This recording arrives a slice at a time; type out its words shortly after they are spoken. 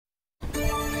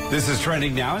This is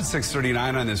trending now at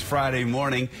 6:39 on this Friday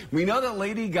morning. We know that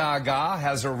Lady Gaga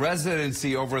has a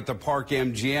residency over at the Park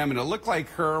MGM, and it looked like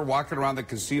her walking around the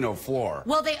casino floor.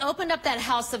 Well, they opened up that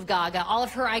House of Gaga, all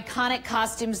of her iconic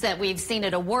costumes that we've seen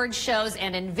at award shows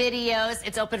and in videos.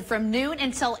 It's open from noon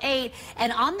until 8,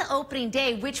 and on the opening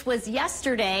day, which was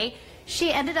yesterday,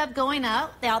 she ended up going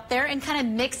out there and kind of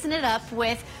mixing it up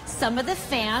with some of the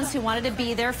fans who wanted to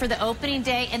be there for the opening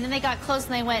day, and then they got close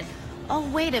and they went, oh,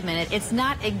 wait a minute, it's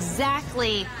not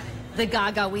exactly the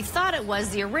Gaga we thought it was,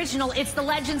 the original. It's the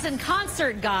Legends in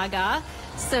Concert Gaga.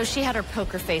 So she had her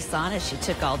poker face on as she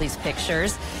took all these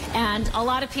pictures. And a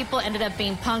lot of people ended up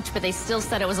being punked, but they still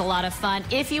said it was a lot of fun.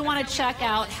 If you want to check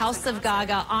out House of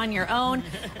Gaga on your own,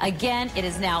 again, it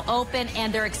is now open,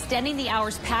 and they're extending the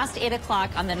hours past 8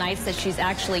 o'clock on the nights that she's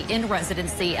actually in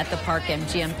residency at the Park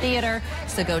MGM Theater.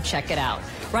 So go check it out.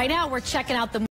 Right now, we're checking out the